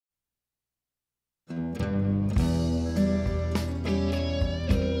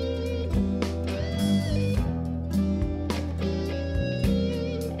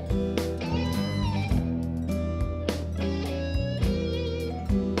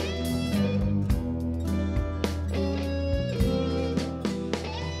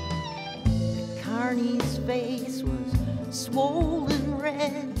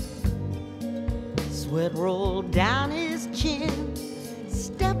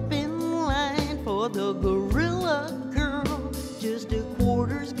for the gorilla girl. Just a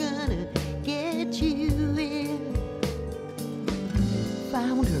quarter's gonna get you in.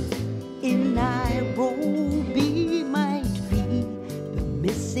 Found her in Nairobi, might be the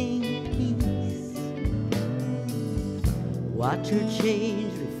missing piece. Watch her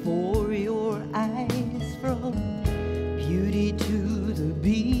change before your eyes, from beauty to the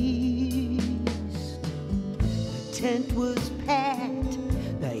beast. The tent was packed,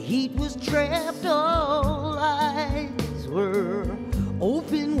 the heat was trapped, all eyes were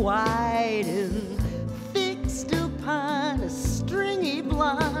open wide and fixed upon a stringy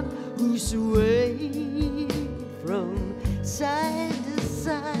blonde who swayed from side to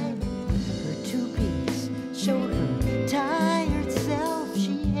side. Her two-piece showed her tired self.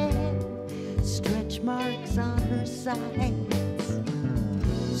 She had stretch marks on her sides,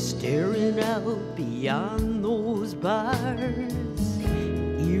 staring out beyond those bars,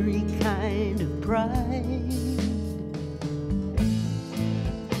 an eerie kind of pride.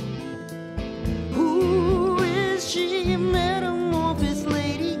 Who is she, metamorphosis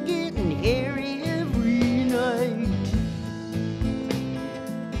lady, getting hairy every night?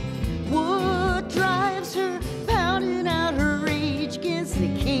 What drives her, pounding out her rage against the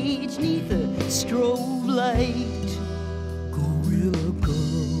cage neath the strobe light? Gorilla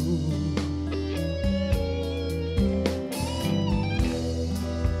girl,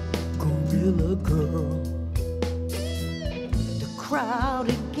 gorilla girl. The crowd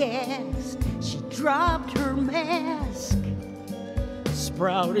aghast, she dropped her mask,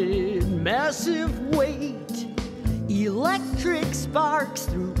 sprouted massive weight, electric sparks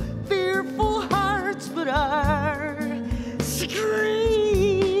through fearful hearts, but our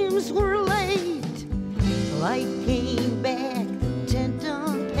screams were late. Light came back, the tent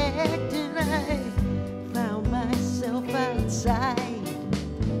unpacked, and I found myself outside,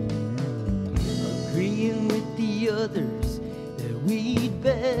 agreeing with the others that we'd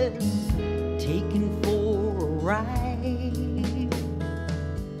been taken for a ride.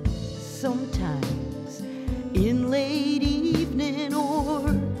 Sometimes in late evening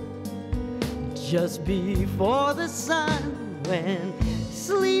or just before the sun, when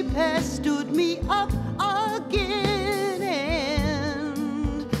sleep has stood me up again,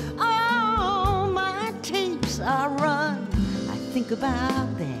 and all my tapes are run, I think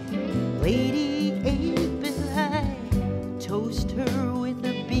about that lady ape, and I toast her with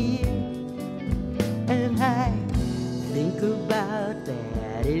a beer, and I think about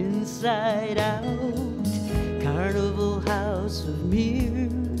that inside out carnival house of mirrors.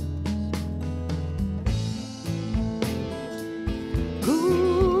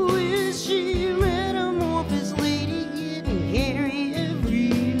 Who is she, metamorphosis lady, getting hairy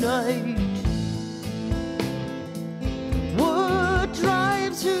every night? What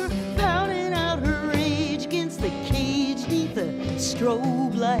drives her, pounding out her rage against the cage neath the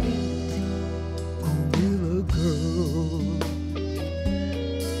strobe light?